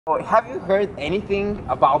Have you heard anything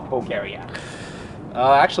about Bulgaria?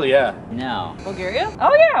 Actually, yeah. No. Bulgaria?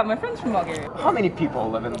 Oh yeah, my friend's from Bulgaria. How many people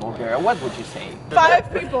live in Bulgaria? What would you say?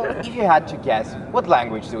 5 people. If you had to guess, what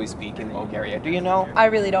language do we speak in Bulgaria? Do you know? I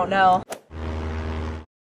really don't know.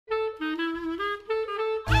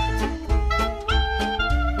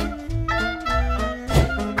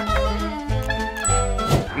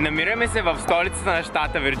 Намираме се в столицата на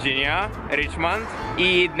щата Вирджиния, Ричмънд,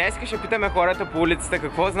 и днес ще питаме хората по улицата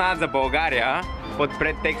какво знаят за България под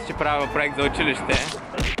предтекст, че правя проект за училище.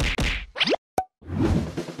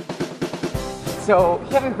 So,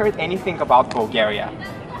 have you heard anything about Bulgaria?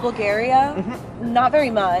 Bulgaria? Not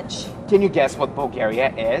very much. Can you guess what Bulgaria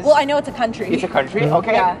is? Well, I know it's a country. It's a country?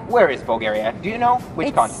 Okay. Yeah. Where is Bulgaria? Do you know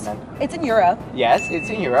which continent? It's in Europe. Yes, it's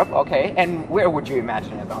in Europe. Okay. And where would you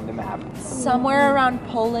imagine it on the map? Somewhere around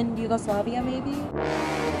Poland, Yugoslavia, maybe?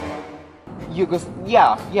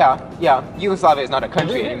 Yeah. Yugoslavia is not a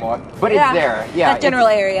country anymore, but it's there. Yeah. That general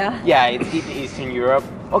area. Yeah, it's Eastern Europe.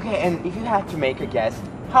 Okay, and if you had to make a guess,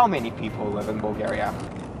 how many people live in Bulgaria?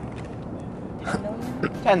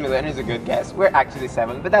 10 million is a good guess. We're actually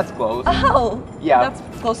 7, but that's close. Oh! Yeah. That's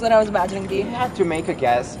closer than I was imagining to If you be. had to make a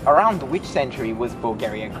guess, around which century was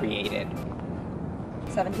Bulgaria created?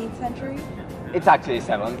 17th century? It's actually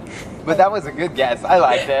 7th, but that was a good guess. I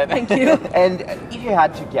liked it. Thank you. And if you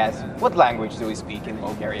had to guess, what language do we speak in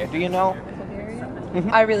Bulgaria? Do you know? Bulgaria?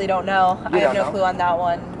 I really don't know. I have no clue on that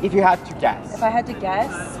one. If you had to guess. If I had to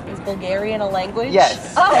guess, is Bulgarian a language? Yes.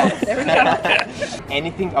 Oh, there we go.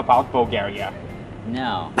 Anything about Bulgaria?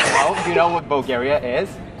 No. No? Do you know what Bulgaria is?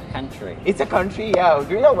 Country. It's a country, yeah.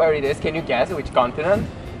 Do you know where it is? Can you guess which continent?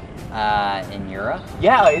 In Europe?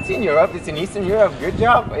 Yeah, it's in Europe. It's in Eastern Europe. Good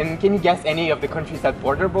job. And can you guess any of the countries that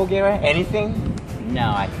border Bulgaria? Anything? No,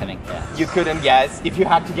 I couldn't guess. You couldn't guess. If you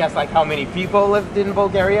had to guess like how many people lived in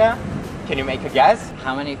Bulgaria, can you make a guess?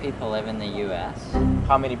 How many people live in the U.S.?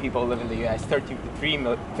 How many people live in the US?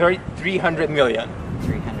 300 million.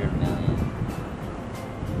 300 million.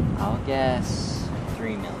 I'll guess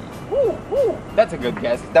 3 million. Ooh, that's a good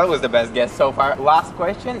guess. That was the best guess so far. Last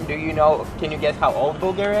question. Do you know, can you guess how old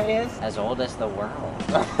Bulgaria is? As old as the world.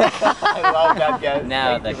 I love that guess. No,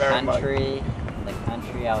 Thank the you very much.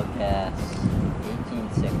 country I'll guess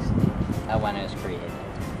 1860. When it was created.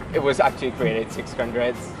 It was actually created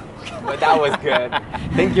 600s. But that was good.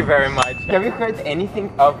 Thank you very much. Have you heard anything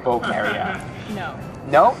of Bulgaria? No.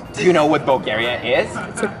 No? Do you know what Bulgaria is?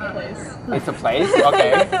 It's a place. It's a place?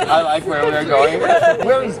 Okay. I like where we're going.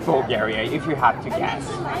 Where is Bulgaria, if you had to guess?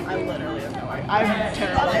 I literally have no idea. I'm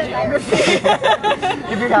terrible at geography.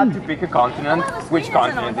 If you had to pick a continent, which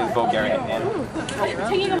continent is Bulgaria in?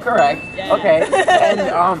 Correct. Okay. And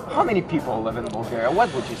how many people live in Bulgaria? What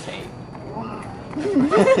would you say?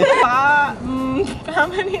 How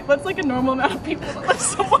many? What's like a normal amount of people that live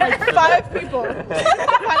somewhere? 5 people.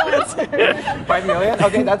 Final answer. 5 million?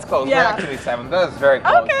 Okay, that's close. Yeah. We're actually 7. That's very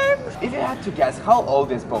close. Okay. If you had to guess, how old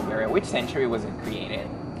is Bulgaria? Which century was it created?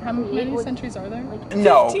 How many centuries are there?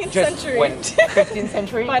 No, 15th just century. when 15th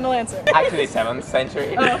century? Final answer. Actually 7th century.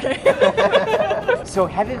 Oh, okay. So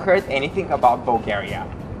have you heard anything about Bulgaria?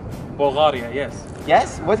 Bulgaria, yes. Yes?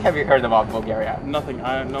 What have you heard about Bulgaria? Nothing. I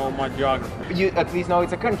know my geography. You at least know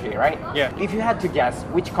it's a country, right? Yeah. If you had to guess,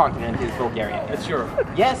 which continent is Bulgaria? It's Europe.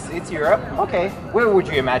 Yes, it's Europe. Okay. Where would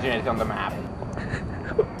you imagine it on the map?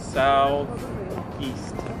 South,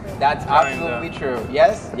 east. That's absolutely true.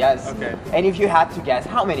 Yes? Yes. Okay. And if you had to guess,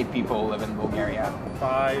 how many people live in Bulgaria?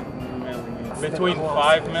 5 million. Between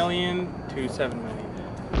 5 million to 7 million.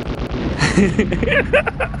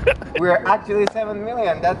 We're actually 7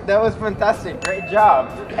 million. That was fantastic. Great job.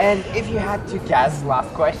 And if you had to guess, last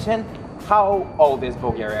question, how old is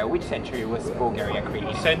Bulgaria? Which century was Bulgaria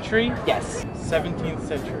created? Century? Yes. 17th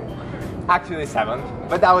century. Actually 7th,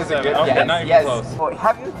 but that was a good Okay, guess. not even Yes. close. Well,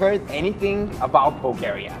 have you heard anything about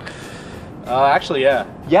Bulgaria? Actually, yeah.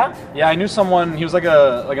 Yeah? Yeah, I knew someone. He was like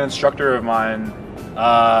an instructor of mine.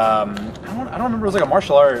 I don't remember. It was like a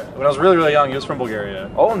martial art. When I was really young, he was from Bulgaria.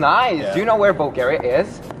 Oh, nice. Yeah. Do you know where Bulgaria is?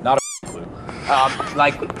 Not a clue.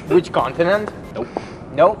 Like which continent? Nope.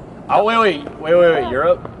 Nope. Oh wait.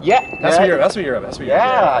 Europe. Yeah. That's what Europe. That's what Europe. That's what Europe.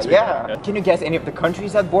 Yeah, that's what yeah. Europe, Can you guess any of the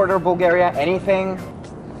countries that border Bulgaria? Anything?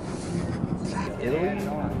 Italy.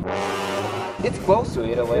 It's close to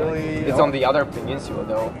Italy. It's on the other peninsula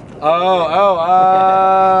though.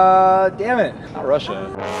 Damn it. Not Russia.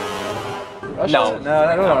 Russia? No. No,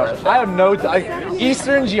 I don't know Russia. I have no.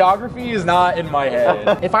 Eastern geography is not in my head.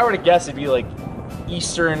 If I were to guess, it'd be like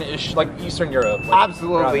Eastern-ish, like Eastern Europe. Like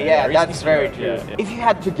Absolutely, yeah, that's Eastern very Europe, true. yeah. If you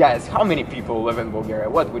had to guess how many people live in Bulgaria,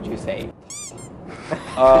 what would you say?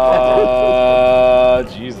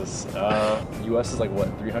 Jesus. US is like what,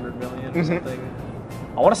 300 million or something?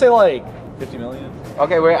 I want to say like 50 million.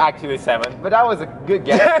 Okay, we're actually 7, but that was a good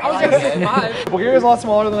guess. I was gonna say 5. Bulgaria is a lot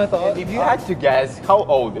smaller than I thought. If you had to guess, how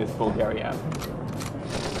old is Bulgaria?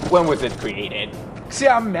 When was it created? See,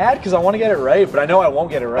 I'm mad because I want to get it right, but I know I won't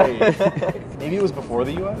get it right. Maybe it was before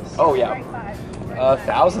the US? Oh yeah,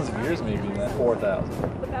 Thousands of years maybe, man.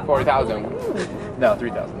 4,000. 4,000. No,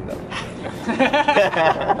 3,000.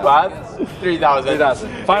 But 3,000.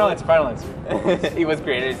 3,000. Final answer. It was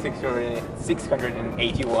created in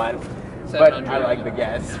 681. But I like the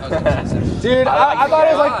guess. Dude, I thought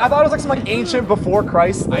it was like some like ancient before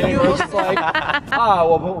Christ thing. Where it's just like,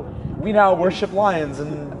 well, we now worship lions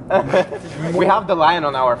and We have the lion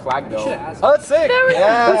on our flag though. oh, that's sick.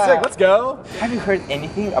 Yeah. That's sick. Let's go. Have you heard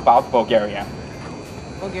anything about Bulgaria?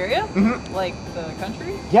 Bulgaria? Like the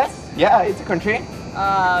country? Yes. Yeah, it's a country.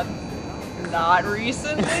 Not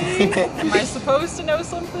recently. Am I supposed to know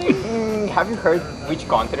something? Have you heard which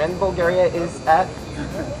continent Bulgaria is at?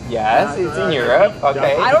 Yes, it's in Europe.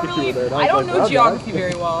 Okay. I don't know geography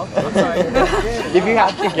very well. I'm sorry. If you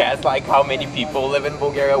had to guess like how many people live in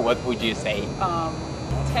Bulgaria, what would you say?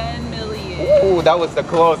 10 million. Ooh, that was the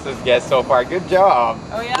closest guess so far. Good job.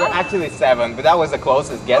 Oh yeah? We're actually 7, but that was the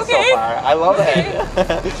closest guess Okay. so far. I love it.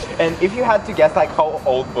 And if you had to guess like how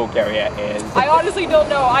old Bulgaria is. I honestly don't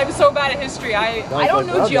know. I'm so bad at history. I don't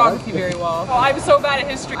know geography very well. I'm so bad at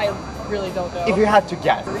history. I really don't know. If you had to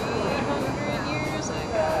guess. 300 years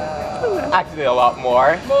ago. Actually a lot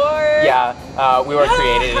more. More? Yeah, we were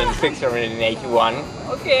created in 681.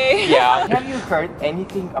 Okay. Yeah. Have you heard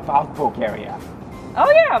anything about Bulgaria? Oh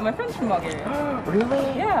yeah, my friend's from Bulgaria. Really?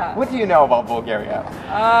 Yeah. What do you know about Bulgaria?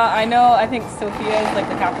 I think Sofia is like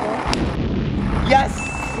the capital. Yes!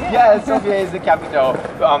 Yeah. Yes, Sofia is the capital.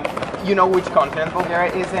 You know which continent Bulgaria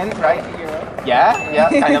is in, right? Europe. Yeah,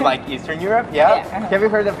 kind of like Eastern Europe, yeah? Yeah. Have you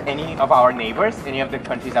heard of any of our neighbors, any of the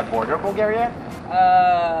countries that border Bulgaria?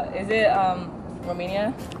 Is it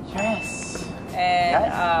Romania? Yes. And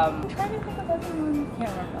Yes. I'm trying to think of other ones.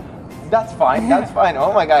 Can't remember. That's fine, that's fine.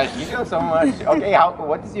 Oh my gosh, you know so much. Okay,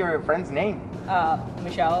 what is your friend's name?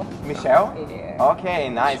 Michelle. Michelle? Yeah. Okay,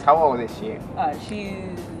 nice. How old is she?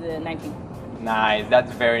 She's 19. Nice,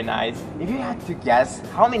 that's very nice. If you had to guess,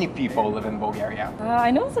 how many people live in Bulgaria?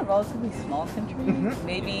 I know it's a relatively small country.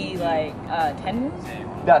 Maybe like 10 million?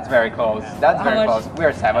 That's very close. That's How very much? close.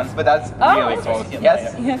 We're 7th, but that's really that's close. right. Yes.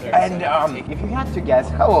 Yeah. And if you had to guess,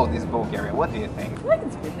 how old is Bulgaria? What do you think? I feel like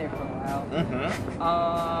it's been there for a while.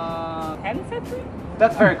 10th century?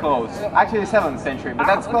 That's very close. Actually, 7th century, but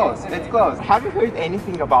that's okay, close. okay. It's close. Have you heard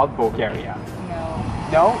anything about Bulgaria? No.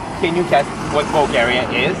 No? Can you guess what Bulgaria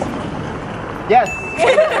is? Yes.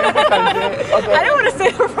 Okay. I don't want to say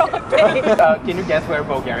the wrong thing. Can you guess where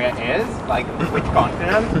Bulgaria is? Like which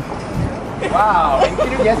continent? Wow. And can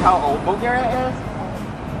you guess how old Bulgaria is?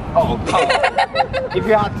 Old. If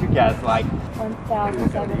you had to guess, like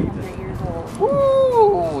 1,700 years old.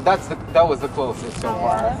 Ooh, that was the closest so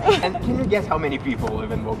far. And can you guess how many people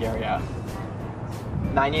live in Bulgaria?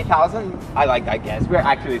 90,000? I like that guess. We're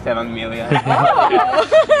actually 7 million.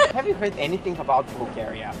 Have you heard anything about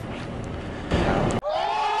Bulgaria?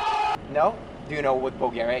 No? Do you know what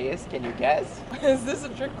Bulgaria is? Can you guess? Is this a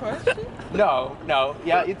trick question? No.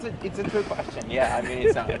 Yeah, it's a trick question. Yeah, I mean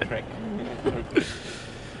it's not a trick.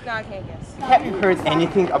 No, I can't guess. Have you heard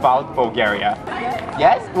anything about Bulgaria?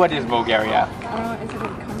 Yes? What is Bulgaria? Is it a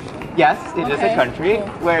country? Yes, it is a Okay, country. cool.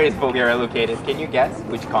 Where is Bulgaria located? Can you guess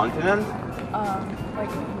which continent?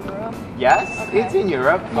 Like in Europe? Yes, Okay. it's in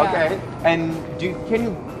Europe. Yeah. Okay. And can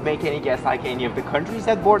you make any guess like any of the countries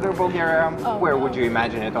that border Bulgaria? Where would you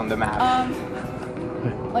imagine it on the map?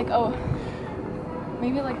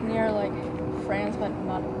 Maybe like near like France, but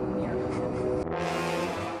not near.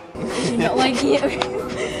 You know, like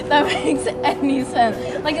that makes any sense.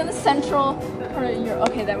 Like in the central part of Europe.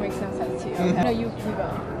 Okay, that makes some sense too. Okay. No, you go.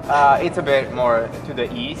 It's a bit more to the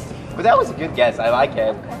east, but that was a good guess. I like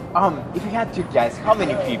it. If you had to guess how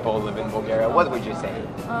many people live in Bulgaria, what would you say?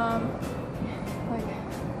 Like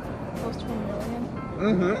close to 1 million.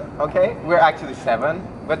 Okay, we're actually 7,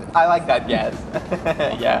 but I like that guess.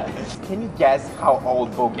 Yeah. Can you guess how old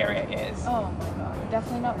Bulgaria is? Oh my god,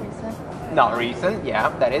 definitely not recent. Not recent, yeah,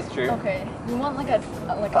 that is true. Okay, you want like a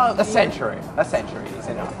A century. A century is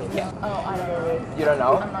enough. Yeah. Oh, I don't know. You don't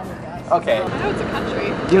know? I'm not your guy. Okay. I know it's a country.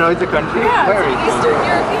 You know it's a country? Yeah, Where it's is an it? Eastern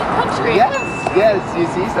European country. Yes, you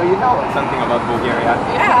see, so you know something about Bulgaria.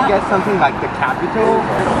 Yeah. Can you guess something like the capital?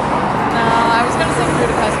 No, I was gonna say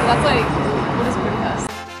Budapest, but that's like, what is Budapest?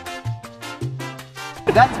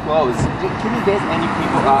 That's close. Can you guess any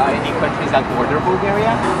countries that border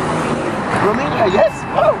Bulgaria? Romania, yes.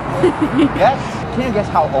 Oh. Yes. Can you guess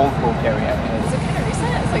how old Bulgaria is? Is it kind of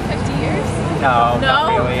recent? It's like 50 years? No, No, not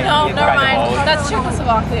really. no, It's never kind of mind. old. That's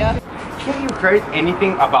Czechoslovakia. Have you heard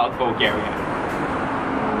anything about Bulgaria?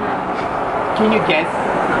 Can you guess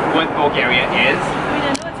what Bulgaria is? I mean,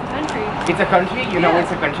 I know it's a country. It's a country? You know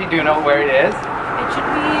it's a country? Do you know where it is? It should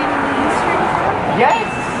be in the Eastern Europe. Yes!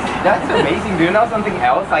 That's amazing. Do you know something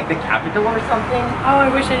else, like the capital or something? Oh, I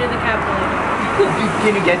wish I knew the capital.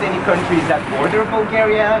 Can you guess any countries that border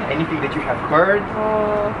Bulgaria? Anything that you have heard?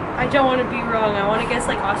 Oh, I don't want to be wrong. I want to guess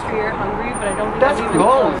like Austria or Hungary, but I don't think That's I'm even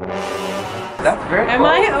close. That's very Am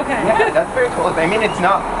close. I? Okay. Yeah, that's very close. I mean, it's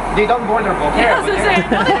not. They don't border Bulgaria. Yeah, I was but gonna say,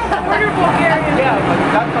 they're- no, they don't border Bulgaria. Yeah, but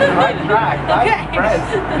that's on the right track. That's Okay. impressed.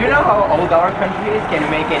 Do you know how old our country is? Can you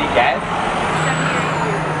make any guess?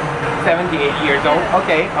 78 years old.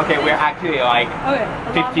 Okay, we're actually like Okay.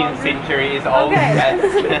 15 centuries old. Okay.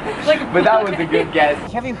 Yes. Like, But that was a good guess.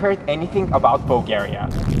 Have you heard anything about Bulgaria?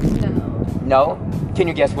 No. No? Can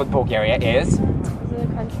you guess what Bulgaria is? Is it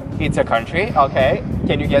a country? It's a country, okay.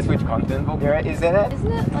 Can you guess which continent Bulgaria is in it?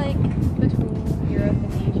 Isn't it like between Europe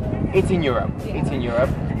and Asia? It's in Europe. Yeah. It's in Europe.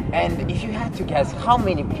 And if you had to guess, how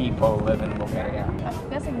many people live in Bulgaria? I'm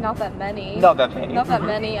guessing not that many. Not that many. Not that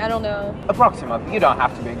many. I don't know. Approximately. You don't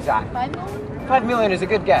have to be exact. 5 million? 5 million is a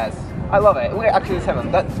good guess. I love it. We're actually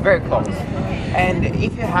 7. That's very close. And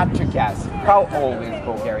if you had to guess, how old is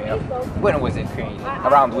Bulgaria? When was it created?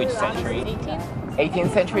 Around which century? 18?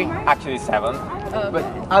 18th century? Actually 7. Oh, But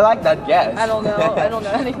I like that guess. I don't know. I don't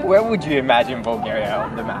know anything. Where would you imagine Bulgaria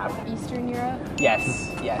on the map? Eastern Europe? Yes,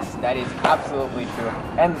 that is absolutely true.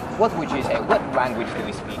 And what would you say? What language do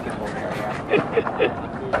we speak in Bulgaria?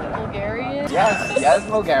 Bulgarian? Yes,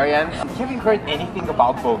 Bulgarian. Have you heard anything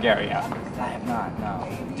about Bulgaria? I have not, no.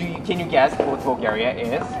 Can you guess what Bulgaria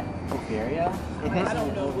is? Bulgaria? Mhm. I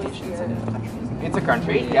don't know which it's in a country. It's a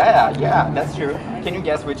country? Yeah, that's true. Can you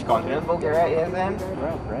guess which continent Bulgaria is in?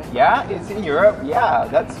 Europe, right? Yeah, it's in Europe. Yeah,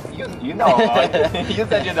 that's you know a lot. You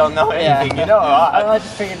said you don't know anything. You know a lot. I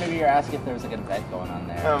just figured maybe you're asking if there was like an event going on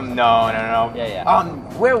there. No. Yeah.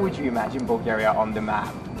 Where would you imagine Bulgaria on the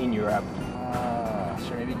map in Europe?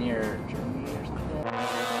 Sure, maybe near Germany or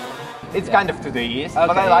something. It's kind of to the east, but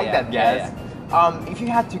Okay, I like yeah, that guess. yeah. If you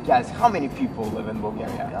had to guess, how many people live in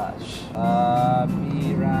Bulgaria? Gosh.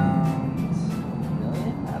 Be around a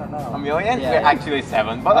million? I don't know. A million? Yeah, We're yeah. actually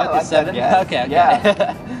 7, but I Okay, like 7? that guess. Okay.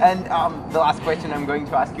 Yeah. And the last question I'm going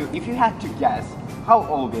to ask you, if you had to guess, how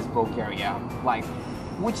old is Bulgaria? Like,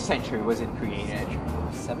 which century was it created?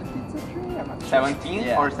 17th century? I'm not sure. 17th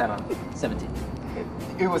Yeah. or 7th? 17th.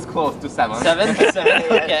 It was close to 7. 7? 7?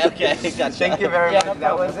 Okay, gotcha. Thank you very Yeah, much. no That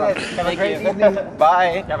problem, was no it. problem. Have a Thank great you. evening.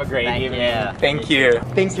 Bye. Have a great Thank evening. you. Thank you.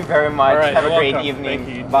 Thank you very much. All right, Have a you're great welcome. evening.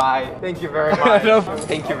 Thank you. Bye. Thank you very much.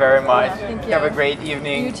 Thank you very much. Thank you. Have a great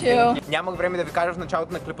evening. You too. Нямах време да ви кажа в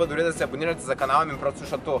началото на клипа дори да се абонирате за канала ми, просто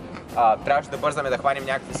защото трябваше да бързаме да хванем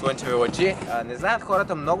някакви слънчеви лъчи. Не знаят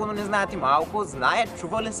хората много, но не знаят и малко. Знаят,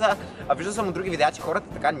 чували са. Виждал съм от други видеа, че хората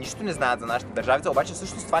така нищо не знаят за нашата държавица, обаче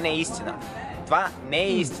всъщност това не е истина. Това не е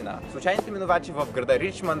истина. Случайните минувачи в града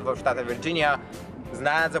Ричмънд, в щата Вирджиния,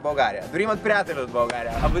 знаят за България. Дори имат приятели от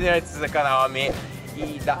България. Абонирайте се за канала ми.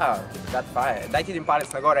 И да, това е. Дайте един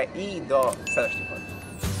палец нагоре и до следващия път.